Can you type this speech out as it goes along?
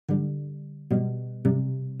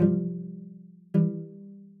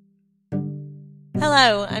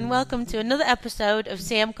Hello, and welcome to another episode of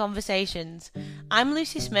CM Conversations. I'm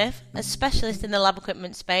Lucy Smith, a specialist in the lab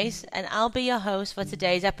equipment space, and I'll be your host for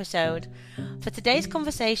today's episode. For today's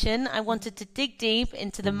conversation, I wanted to dig deep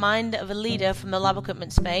into the mind of a leader from the lab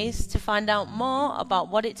equipment space to find out more about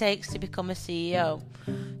what it takes to become a CEO.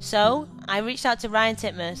 So, I reached out to Ryan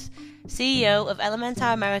Titmus, CEO of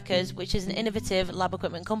Elementar Americas, which is an innovative lab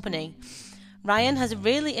equipment company. Ryan has a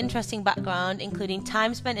really interesting background, including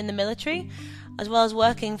time spent in the military, as well as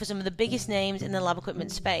working for some of the biggest names in the lab equipment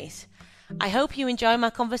space. I hope you enjoy my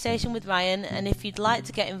conversation with Ryan, and if you'd like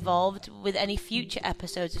to get involved with any future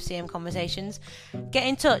episodes of CM Conversations, get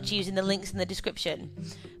in touch using the links in the description.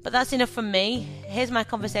 But that's enough from me. Here's my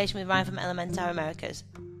conversation with Ryan from Elementar Americas.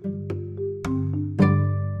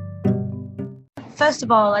 First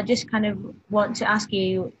of all, I just kind of want to ask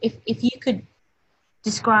you if you could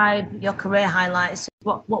describe your career highlights.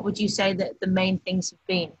 What would you say that the main things have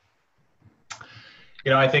been?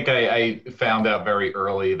 I think I found out very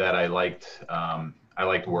early that I liked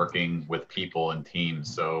working with people and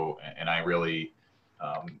teams. And I really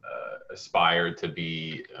aspired to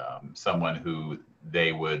be someone who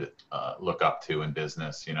they would look up to in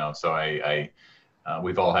business. So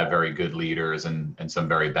we've all had very good leaders and some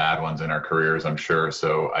very bad ones in our careers, I'm sure.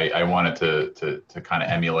 So I wanted to kind of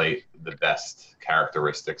emulate the best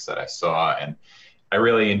characteristics that I saw, and I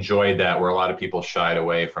really enjoyed that, where a lot of people shied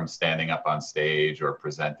away from standing up on stage or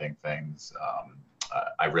presenting things.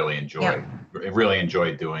 I really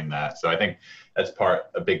enjoyed doing that. So I think that's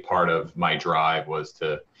a big part of my drive, was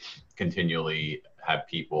to continually have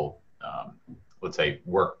people,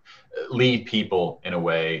 lead people in a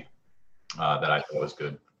way that I thought was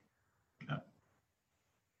good. Yeah.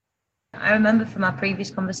 I remember from our previous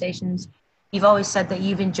conversations, you've always said that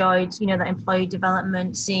you've enjoyed, that employee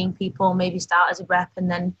development, seeing people maybe start as a rep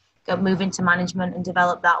and then move into management and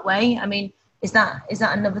develop that way. I mean, is that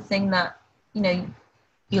another thing that,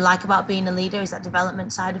 you like about being a leader? Is that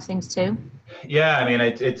development side of things too? Yeah, I mean,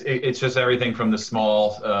 it's just everything from the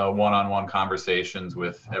small one-on-one conversations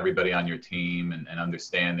with everybody on your team, and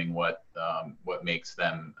understanding what makes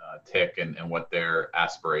them tick and what their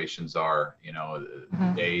aspirations are.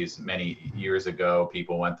 Days many years ago,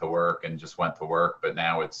 people went to work and just went to work, but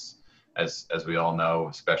now it's, as we all know,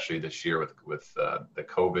 especially this year with the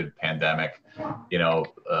COVID pandemic,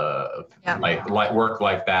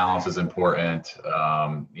 work-life balance is important,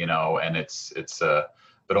 and it's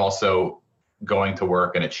but also going to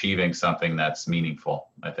work and achieving something that's meaningful.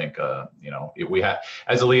 I think, we have,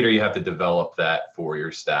 as a leader, you have to develop that for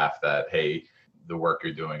your staff, that, hey, the work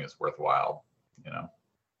you're doing is worthwhile,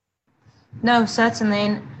 No,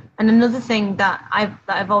 certainly. And another thing that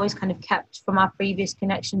I've always kind of kept from our previous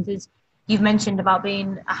connections is you've mentioned about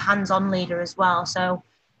being a hands-on leader as well. So,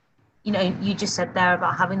 you just said there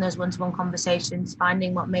about having those one-to-one conversations,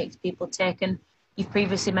 finding what makes people tick. And you've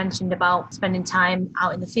previously mentioned about spending time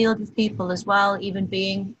out in the field with people as well, even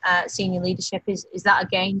being senior leadership. Is that,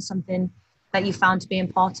 again, something that you found to be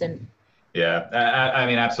important? Yeah, I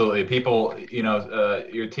mean, absolutely. People,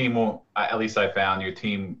 your team will, at least I found, your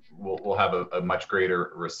team will have a much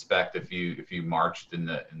greater respect if you marched in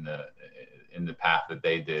the path that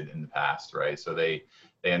they did in the past, right? So they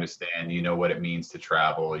understand, what it means to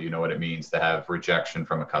travel, what it means to have rejection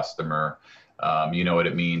from a customer, what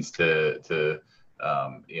it means to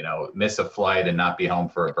miss a flight and not be home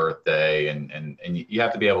for a birthday, and you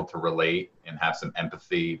have to be able to relate and have some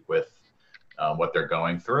empathy with what they're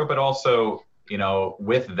going through. But also,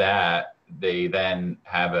 with that, they then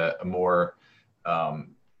have a more,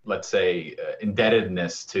 let's say,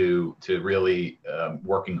 indebtedness to really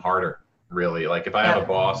working harder. Really, like if I have a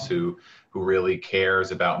boss who really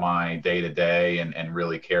cares about my day to day and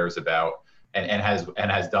really cares about and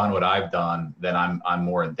has done what I've done, then I'm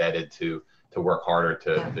more indebted to work harder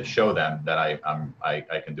to show them that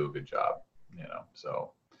I can do a good job.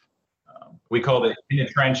 So. We call it in the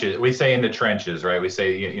trenches. We say in the trenches, right? We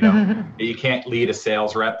say, you can't lead a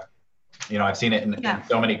sales rep. I've seen it in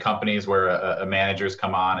so many companies where a manager's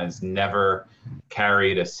come on, has never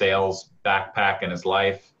carried a sales backpack in his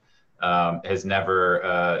life, has never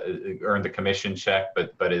earned a commission check,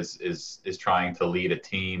 but is trying to lead a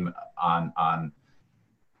team on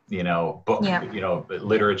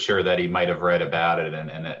literature that he might have read about it,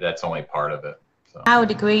 and that's only part of it. So. I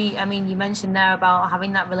would agree. I mean, you mentioned there about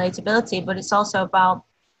having that relatability, but it's also about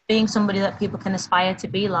being somebody that people can aspire to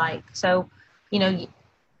be like. So,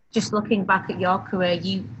 just looking back at your career,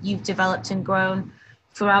 you've developed and grown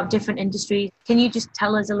throughout different industries. Can you just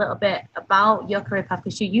tell us a little bit about your career path?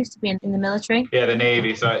 Because you used to be in the military. Yeah, the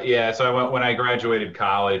Navy. So when I graduated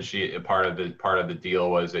college, part of the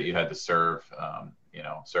deal was that you had to serve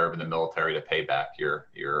serve in the military to pay back your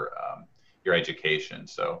education.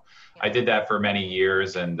 So I did that for many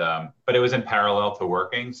years, and but it was in parallel to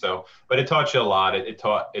working. So, but it taught you a lot. It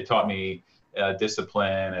taught me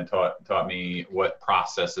discipline, and taught me what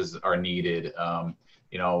processes are needed.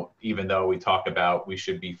 Even though we talk about we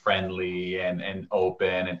should be friendly and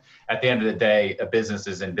open, and at the end of the day, a business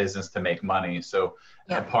is in business to make money. So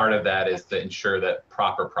a part of that is to ensure that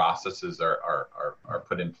proper processes are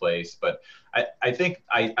put in place. But I think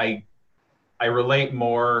I relate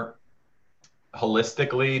more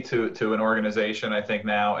holistically to an organization, I think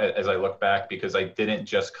now, as I look back, because I didn't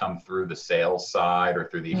just come through the sales side or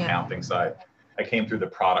through the accounting side. I came through the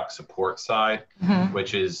product support side,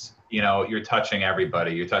 which is, you're touching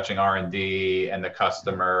everybody. You're touching R&D and the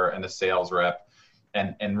customer and the sales rep,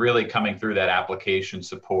 and really coming through that application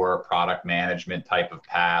support, product management type of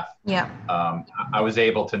path. I was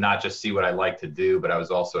able to not just see what I like to do, but I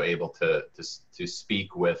was also able to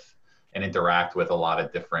speak with and interact with a lot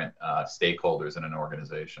of different stakeholders in an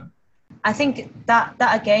organization. I think that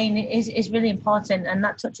again is really important, and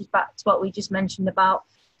that touches back to what we just mentioned about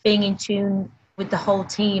being in tune with the whole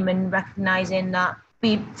team and recognizing that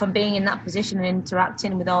from being in that position and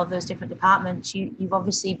interacting with all of those different departments, you've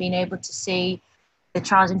obviously been able to see the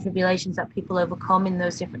trials and tribulations that people overcome in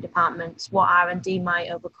those different departments, what R&D might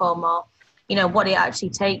overcome, or what it actually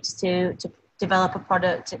takes to develop a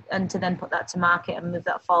product and to then put that to market and move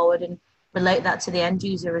that forward and relate that to the end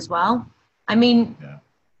user as well. I mean,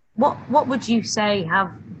 what would you say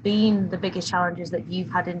have been the biggest challenges that you've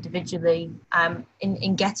had individually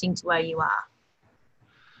in getting to where you are?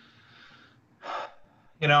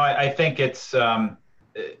 I think it's one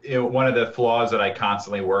of the flaws that I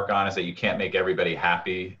constantly work on is that you can't make everybody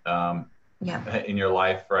happy in your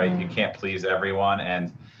life, right? You can't please everyone.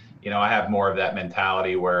 And, I have more of that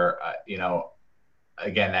mentality where,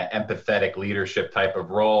 again, that empathetic leadership type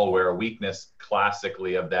of role, where a weakness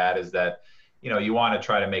classically of that is that, you want to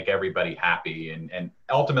try to make everybody happy. And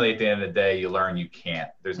ultimately, at the end of the day, you learn you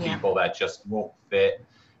can't. There's people that just won't fit.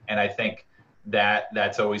 And I think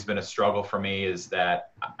that's always been a struggle for me, is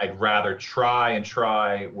that I'd rather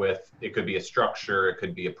try with, it could be a structure, it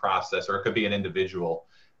could be a process, or it could be an individual.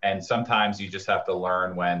 And sometimes you just have to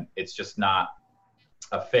learn when it's just not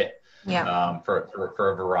a fit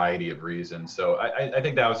for a variety of reasons. So I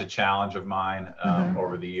think that was a challenge of mine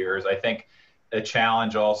over the years. I think a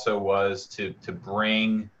challenge also was to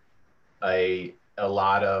bring a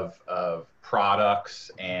lot of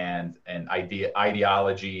products and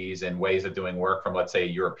ideologies and ways of doing work from, let's say, a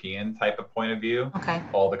European type of point of view.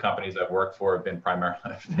 All the companies I've worked for have been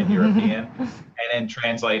primarily European, and then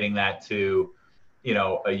translating that to,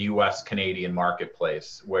 a US Canadian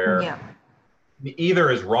marketplace where either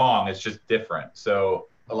is wrong, it's just different. So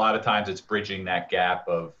a lot of times it's bridging that gap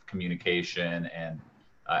of communication. And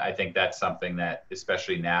I think that's something that,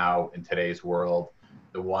 especially now in today's world,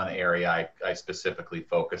 the one area I specifically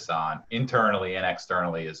focus on internally and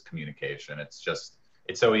externally is communication. It's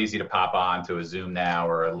so easy to pop on to a Zoom now,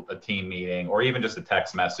 or a team meeting, or even just a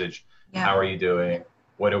text message. How are you doing?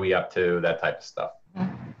 What are we up to? That type of stuff.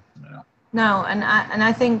 No, and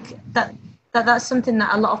I think that's something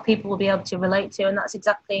that a lot of people will be able to relate to, and that's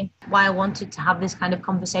exactly why I wanted to have this kind of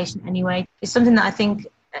conversation anyway. It's something that I think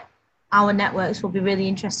our networks will be really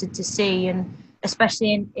interested to see, and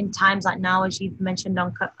especially in times like now, as you've mentioned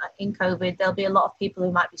in COVID, there'll be a lot of people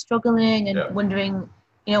who might be struggling and wondering,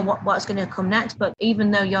 what's going to come next. But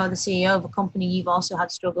even though you're the CEO of a company, you've also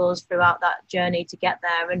had struggles throughout that journey to get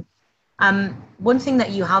there. And one thing that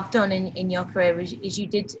you have done in your career is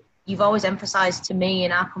you've always emphasized to me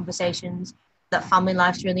in our conversations that family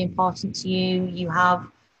life's really important to you. You have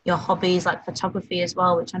your hobbies like photography as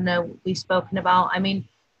well, which I know we've spoken about. I mean,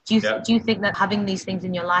 do you think that having these things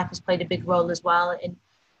in your life has played a big role as well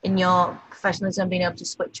in your professionalism, being able to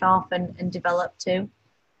switch off and develop too?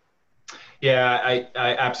 Yeah,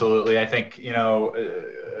 I absolutely. I think,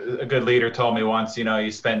 a good leader told me once,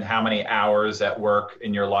 you spend how many hours at work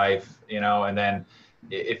in your life, and then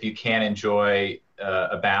if you can't enjoy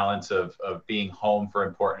a balance of being home for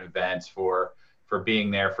important events, for being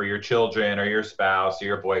there for your children or your spouse or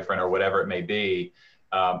your boyfriend or whatever it may be,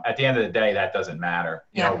 at the end of the day, that doesn't matter.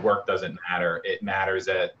 Work doesn't matter. It matters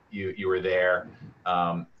that you were there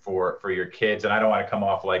for your kids. And I don't want to come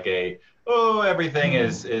off like everything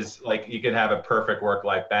is like you can have a perfect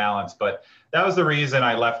work-life balance. But that was the reason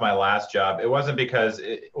I left my last job. It wasn't because,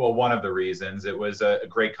 one of the reasons. It was a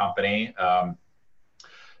great company,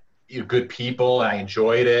 good people, and I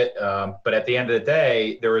enjoyed it. But at the end of the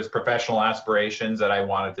day, there was professional aspirations that I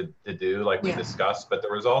wanted to do, like we discussed. But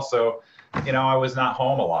there was also, I was not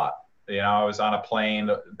home a lot. I was on a plane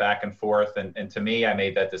back and forth, and to me, I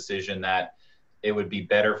made that decision that it would be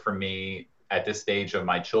better for me at this stage of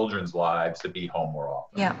my children's lives to be home more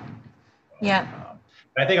often. Yeah. Yeah.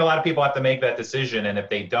 I think a lot of people have to make that decision, and if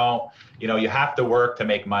they don't, you have to work to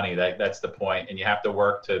make money. That's the point, and you have to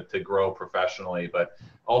work to grow professionally. But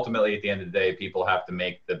ultimately, at the end of the day, people have to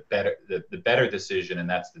make the better decision, and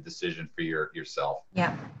that's the decision for yourself.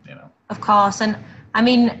 Yeah. Of course, and I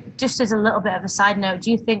mean, just as a little bit of a side note,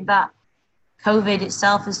 do you think that COVID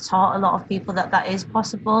itself has taught a lot of people that is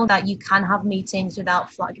possible, that you can have meetings without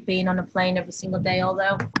being on a plane every single day,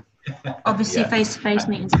 although obviously face-to-face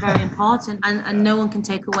meetings are very important, and no one can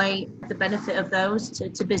take away the benefit of those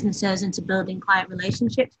to businesses and to building client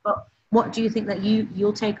relationships. But what do you think that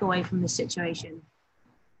you'll take away from this situation?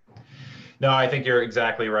 No, I think you're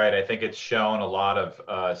exactly right. I think it's shown a lot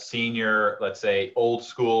of senior, let's say, old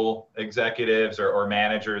school executives or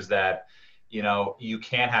managers that, you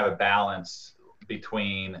can't have a balance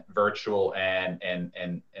between virtual and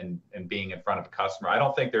being in front of a customer. I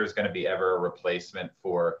don't think there's going to be ever a replacement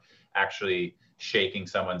for actually shaking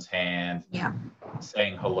someone's hand,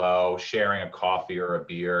 saying hello, sharing a coffee or a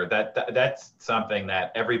beer. That's something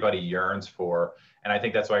that everybody yearns for. And I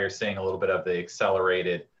think that's why you're seeing a little bit of the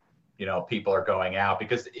accelerated, people are going out,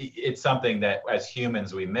 because it's something that as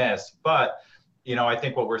humans we miss. But, I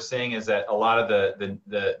think what we're seeing is that a lot of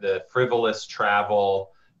the frivolous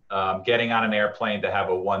travel, getting on an airplane to have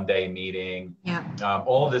a one-day meeting,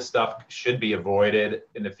 all of this stuff should be avoided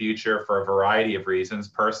in the future for a variety of reasons: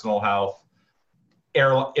 personal health,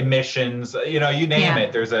 air emissions, you name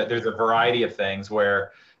it. There's a variety of things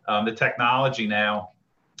where the technology now,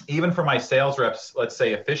 even for my sales reps, let's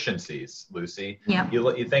say efficiencies, Lucy,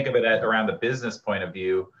 you think of it around the business point of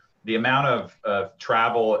view, the amount of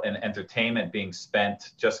travel and entertainment being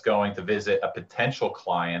spent just going to visit a potential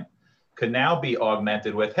client could now be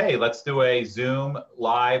augmented with, hey, let's do a Zoom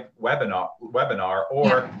live webinar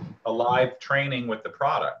or a live training with the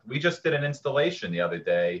product. We just did an installation the other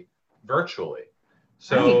day virtually.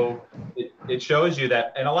 So it shows you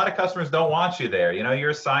that, and a lot of customers don't want you there.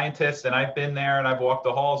 You're a scientist, and I've been there and I've walked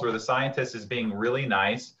the halls where the scientist is being really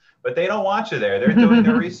nice, but they don't want you there. They're doing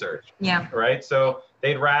their research. Right. So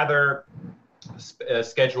they'd rather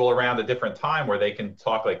schedule around a different time where they can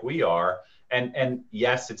talk like we are. And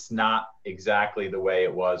yes, it's not exactly the way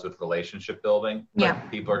it was with relationship building, but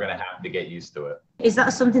people are going to have to get used to it. Is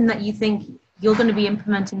that something that you think you're going to be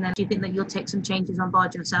implementing then? Do you think that you'll take some changes on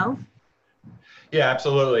board yourself? Yeah,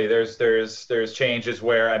 absolutely. There's changes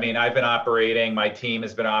where, I've been operating, my team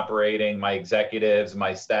has been operating, my executives,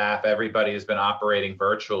 my staff, everybody has been operating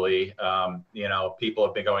virtually. People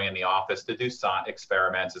have been going in the office to do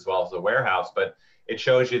experiments as well as the warehouse, but it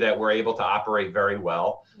shows you that we're able to operate very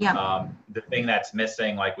well. The thing that's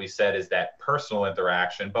missing, like we said, is that personal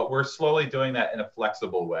interaction, but we're slowly doing that in a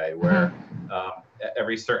flexible way where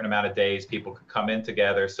every certain amount of days people could come in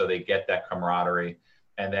together so they get that camaraderie,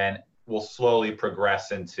 and then we'll slowly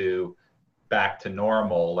progress into back to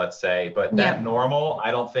normal, let's say. But that normal,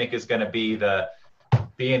 I don't think is going to be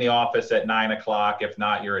in the office at 9 o'clock. If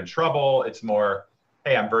not, you're in trouble. It's more,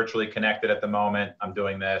 hey, I'm virtually connected at the moment. I'm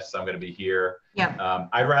doing this. I'm going to be here.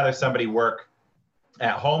 I'd rather somebody work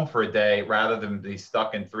at home for a day rather than be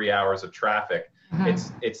stuck in 3 hours of traffic.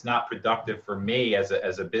 It's not productive for me as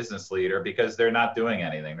a business leader because they're not doing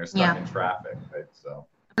anything. They're stuck in traffic. Right? So.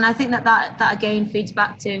 And I think that again feeds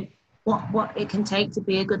back to what it can take to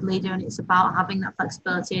be a good leader, and it's about having that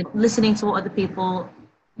flexibility and listening to what other people,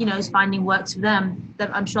 is finding works for them.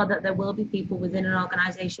 I'm sure that there will be people within an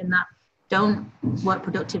organization that don't work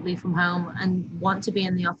productively from home and want to be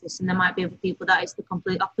in the office, and there might be other people that is the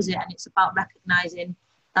complete opposite, and it's about recognizing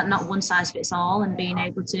that not one size fits all and being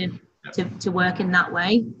able to work in that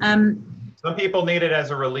way. Some people need it as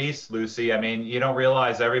a release, Lucy. You don't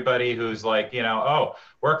realize everybody who's like,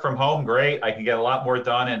 work from home, great. I can get a lot more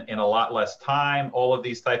done in a lot less time. All of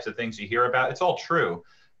these types of things you hear about, it's all true.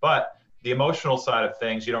 But the emotional side of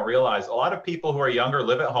things, you don't realize. A lot of people who are younger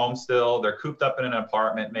live at home still. They're cooped up in an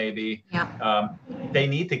apartment maybe. They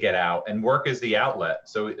need to get out, and work is the outlet.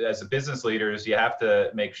 So as a business leaders, you have to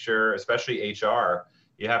make sure, especially HR,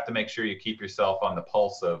 you have to make sure you keep yourself on the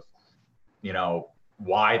pulse of,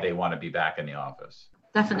 why they want to be back in the office.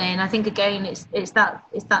 Definitely. And I think again, it's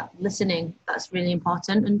that listening that's really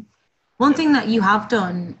important. And one thing that you have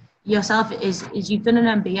done yourself is you've done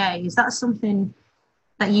an MBA. Is that something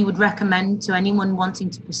that you would recommend to anyone wanting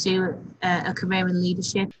to pursue a career in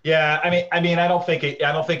leadership? Yeah, I don't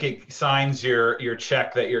think it signs your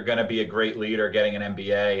check that you're going to be a great leader getting an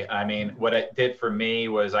MBA. I mean, what it did for me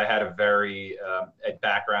was I had a very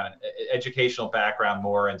educational background,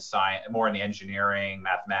 more in science, more in the engineering,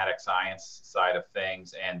 mathematics, science side of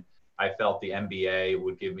things, and I felt the MBA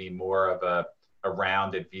would give me more of a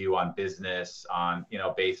rounded view on business, on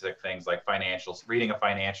basic things like reading a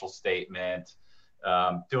financial statement,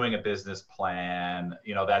 doing a business plan,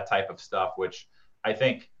 that type of stuff, which I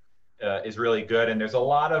think is really good. And there's a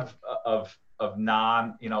lot of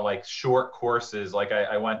non, like short courses. Like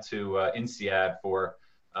I went to INSEAD for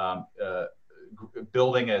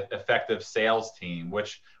building an effective sales team,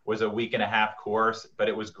 which was a week and a half course, but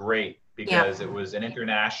it was great because it was an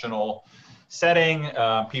international setting,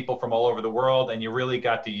 people from all over the world, and you really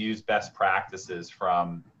got to use best practices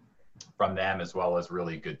from them, as well as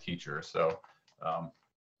really good teachers. So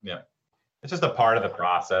yeah, it's just a part of the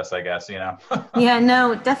process, I guess, Yeah,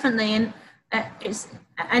 no, definitely. And it's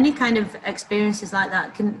any kind of experiences like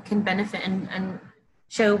that can benefit and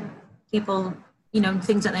show people,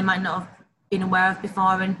 things that they might not have been aware of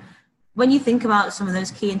before. And when you think about some of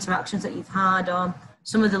those key interactions that you've had, or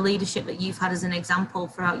some of the leadership that you've had as an example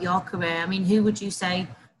throughout your career, I mean, who would you say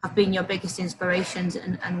have been your biggest inspirations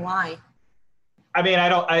and why? I mean,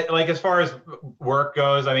 like, as far as work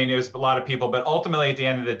goes, I mean, there's a lot of people, but ultimately at the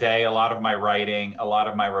end of the day, a lot of my writing, a lot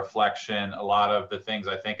of my reflection, a lot of the things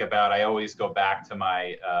I think about, I always go back to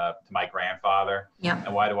my grandfather. Yeah.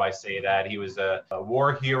 And why do I say that? He was a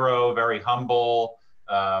war hero, very humble,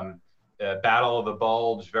 Battle of the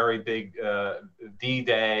Bulge, very big,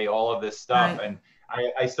 D-Day, all of this stuff. Right. And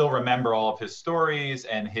I still remember all of his stories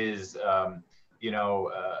and his,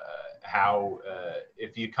 how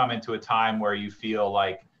if you come into a time where you feel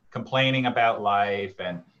like complaining about life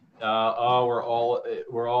and we're all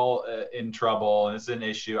in trouble and it's an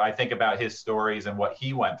issue, I think about his stories and what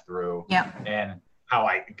he went through. Yeah. And how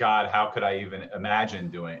could I even imagine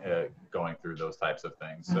going through those types of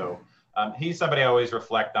things? Mm-hmm. So he's somebody I always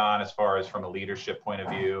reflect on as far as from a leadership point of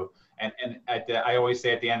view. And I always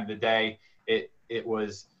say at the end of the day, it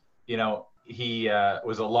was, he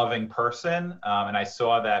was a loving person. And I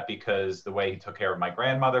saw that because the way he took care of my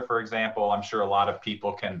grandmother, for example. I'm sure a lot of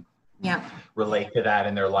people can relate to that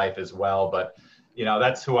in their life as well. But,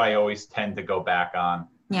 that's who I always tend to go back on.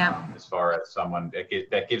 Yeah. As far as someone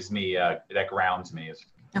that gives me, that grounds me.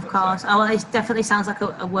 Of course. Oh, well, it definitely sounds like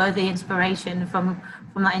a worthy inspiration from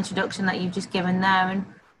that introduction that you've just given there. And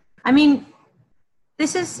I mean,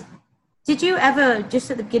 did you ever,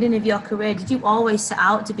 just at the beginning of your career, did you always set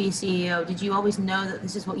out to be a CEO? Did you always know that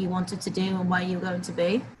this is what you wanted to do and where you were going to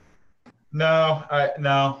be? No, I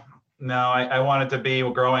wanted to be,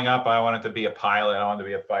 growing up, I wanted to be a pilot. I wanted to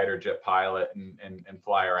be a fighter jet pilot and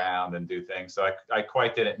fly around and do things. So I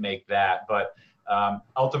quite didn't make that. But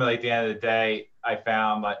ultimately, at the end of the day, I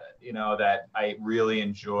found that I really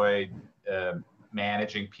enjoyed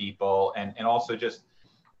managing people and also just,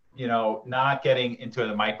 not getting into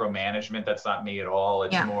the micromanagement. That's not me at all.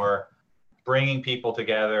 It's more bringing people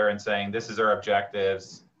together and saying, this is our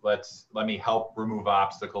objectives. Let me help remove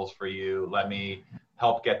obstacles for you. Let me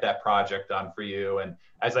help get that project done for you. And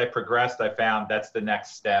as I progressed, I found that's the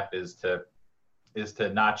next step is to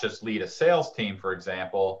not just lead a sales team, for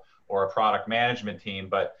example, or a product management team,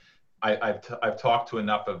 but I've talked to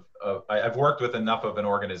enough I've worked with enough of an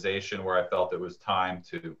organization where I felt it was time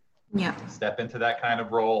to step into that kind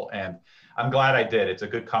of role. And I'm glad I did. It's a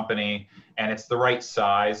good company and it's the right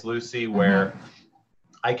size, Lucy, where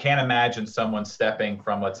I can't imagine someone stepping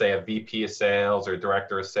from, let's say, a VP of sales or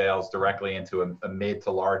director of sales directly into a mid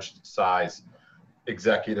to large size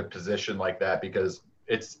executive position like that, because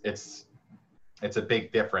it's a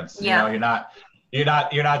big difference. Yeah.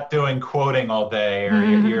 You're not doing quoting all day,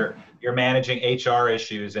 or you're managing HR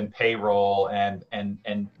issues and payroll and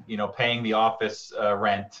paying the office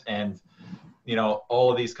rent and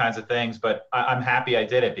all of these kinds of things. But I'm happy I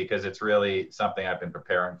did it because it's really something I've been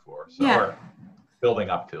preparing for. So or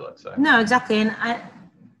building up to, let's say. No, exactly. And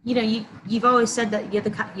you've always said that you're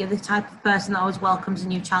the type of person that always welcomes a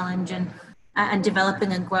new challenge and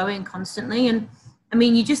developing and growing constantly. And I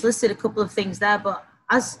mean, you just listed a couple of things there, but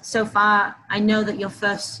so far, I know that your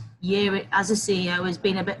first year as a CEO has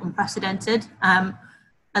been a bit unprecedented,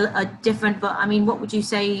 different. But I mean, what would you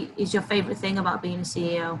say is your favorite thing about being a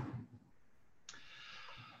CEO?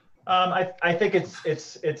 I think it's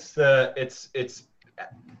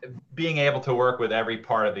being able to work with every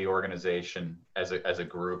part of the organization as a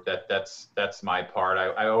group. That's my part.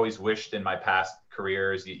 I always wished in my past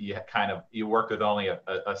careers, you work with only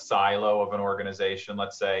a silo of an organization,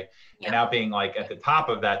 let's say, and now being like at the top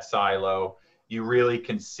of that silo, you really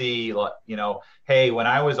can see, hey, when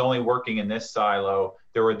I was only working in this silo,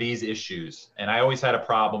 there were these issues, and I always had a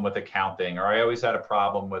problem with accounting, or I always had a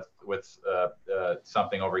problem with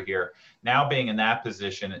something over here. Now being in that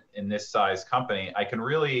position in this size company, I can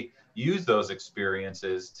really use those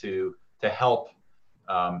experiences to help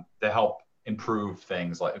improve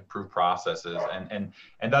things, like improve processes, and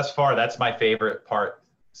thus far, that's my favorite part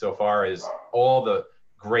so far, is all the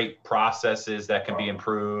great processes that can be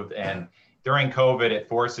improved. And during COVID, it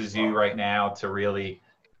forces you right now to really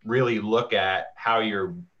look at how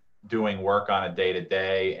you're doing work on a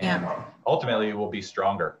day-to-day, and ultimately you will be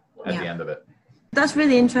stronger at the end of it. That's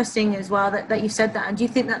really interesting as well that you said that. And do you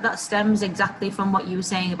think that stems exactly from what you were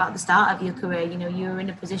saying about the start of your career? You were in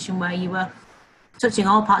a position where you were touching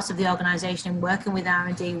all parts of the organization, working with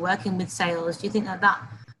R&D, working with sales. Do you think that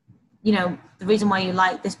the reason why you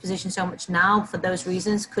like this position so much now, for those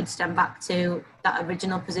reasons, could stem back to that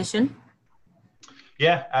original position?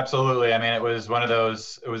 Yeah, absolutely. I mean, it was one of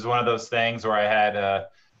those things where I had,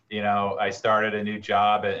 I started a new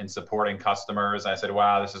job in supporting customers. I said,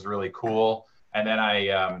 wow, this is really cool. And then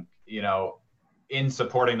I, in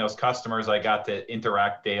supporting those customers, I got to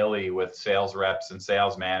interact daily with sales reps and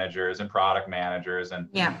sales managers and product managers. And,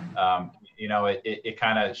 it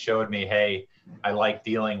kind of showed me, hey, I like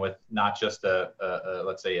dealing with not just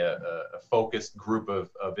let's say a focused group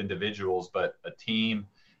of individuals, but a team.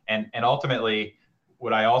 And ultimately,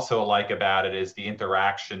 what I also like about it is the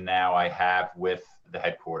interaction now I have with the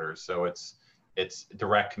headquarters. So it's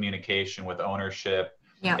direct communication with ownership.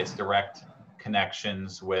 Yeah. It's direct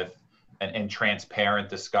connections with and transparent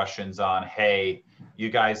discussions on, hey,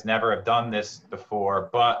 you guys never have done this before,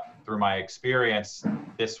 but through my experience,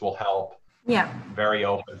 this will help. Yeah. Very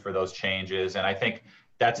open for those changes. And I think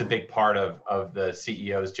that's a big part of the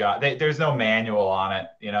CEO's job. There's no manual on it.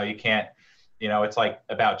 You can't, it's like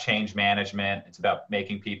about change management. It's about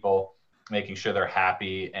making sure they're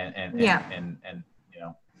happy and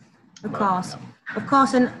Of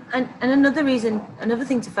course. And another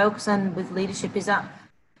thing to focus on with leadership is that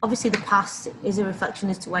obviously the past is a reflection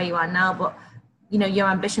as to where you are now, but your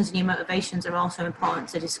ambitions and your motivations are also important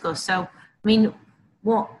to discuss. So, I mean,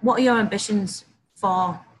 what are your ambitions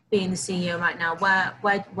for being the CEO right now? Where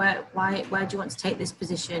do you want to take this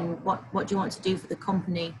position? What do you want to do for the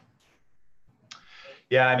company?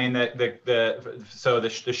 Yeah, I mean, the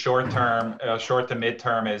short term, short to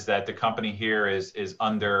midterm is that the company here is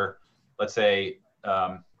under, let's say,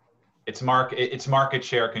 its market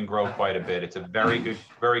share can grow quite a bit. It's a very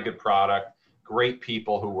good product, great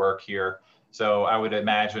people who work here. So I would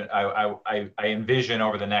imagine, I envision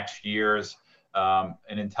over the next years an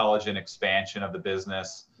intelligent expansion of the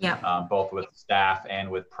business, both with staff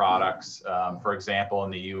and with products. For example,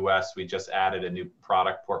 in the U.S., we just added a new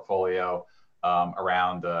product portfolio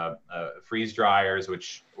around freeze dryers,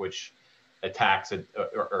 which attacks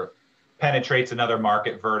or penetrates another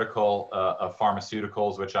market vertical of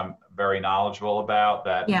pharmaceuticals, which I'm very knowledgeable about,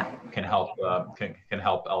 that can help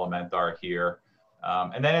Elementar here.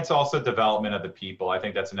 And then it's also development of the people. I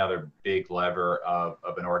think that's another big lever of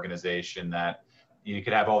an organization, that you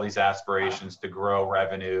could have all these aspirations to grow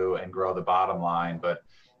revenue and grow the bottom line, but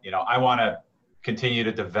I want to continue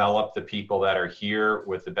to develop the people that are here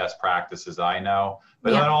with the best practices I know,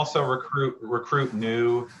 but then also recruit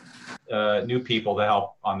new people to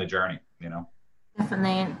help on the journey.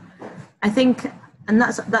 Definitely. I think, and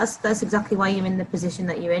that's exactly why you're in the position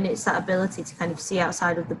that you're in. It's that ability to kind of see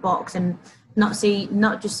outside of the box and not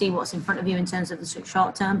just see what's in front of you in terms of the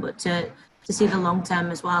short term, but to see the long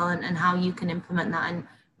term as well, and how you can implement that and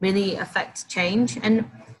really affect change. And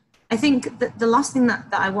I think that the last thing that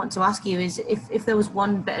I want to ask you is if there was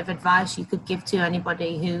one bit of advice you could give to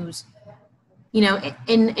anybody who's,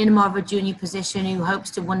 in more of a junior position, who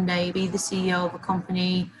hopes to one day be the CEO of a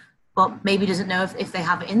company, but maybe doesn't know if they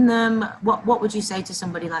have it in them, what would you say to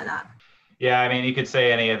somebody like that? Yeah, I mean, you could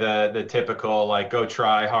say any of the typical, like, go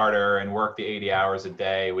try harder and work the 80 hours a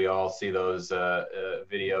day. We all see those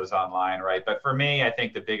videos online, right? But for me, I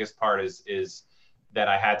think the biggest part is that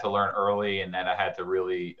I had to learn early, and that I had to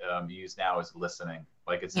really use now, is listening.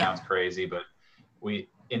 Like, it sounds crazy, but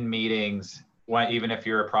in meetings, even if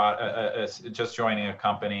you're just joining a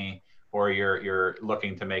company, or you're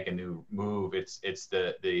looking to make a new move, it's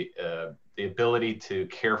the ability to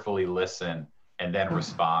carefully listen and then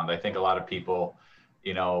respond. I think a lot of people,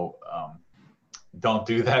 don't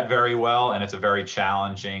do that very well, and it's a very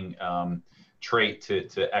challenging trait to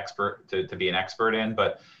be an expert in.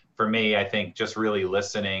 But for me, I think just really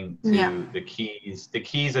listening to the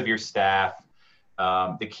keys of your staff,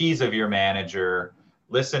 the keys of your manager,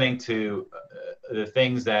 listening to the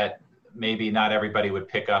things that maybe not everybody would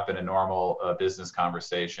pick up in a normal business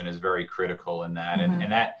conversation is very critical in that. Mm-hmm.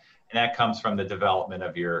 And that comes from the development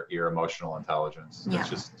of your emotional intelligence. Yeah.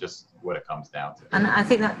 That's just what it comes down to. And I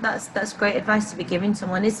think that's great advice to be giving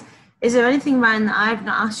someone. Is there anything, Ryan, that I've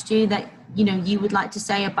not asked you that, you know, you would like to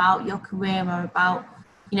say about your career or about,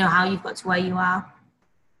 you know, how you've got to where you are?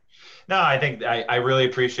 No, I think I really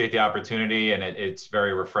appreciate the opportunity, and it's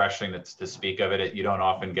very refreshing to speak of it. You don't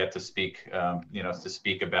often get to speak, to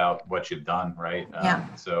speak about what you've done, right?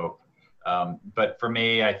 Yeah. So, but for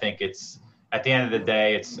me, I think it's, at the end of the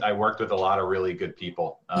day, I worked with a lot of really good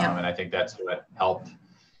people, and I think that's what helped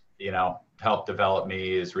develop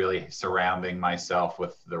me, is really surrounding myself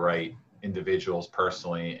with the right individuals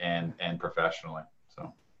personally and professionally.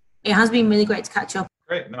 So it has been really great to catch up.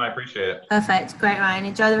 Great. No, I appreciate it. Perfect. Great, Ryan.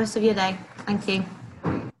 Enjoy the rest of your day. Thank you.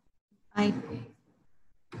 Bye.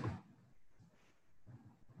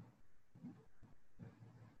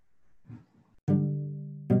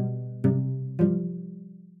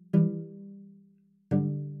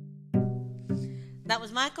 That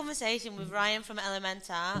was my conversation with Ryan from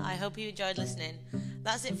Elementar. I hope you enjoyed listening.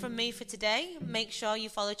 That's it from me for today. Make sure you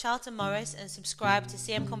follow Charlton Morris and subscribe to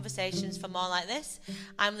CM Conversations for more like this.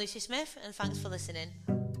 I'm Lucy Smith, and thanks for listening.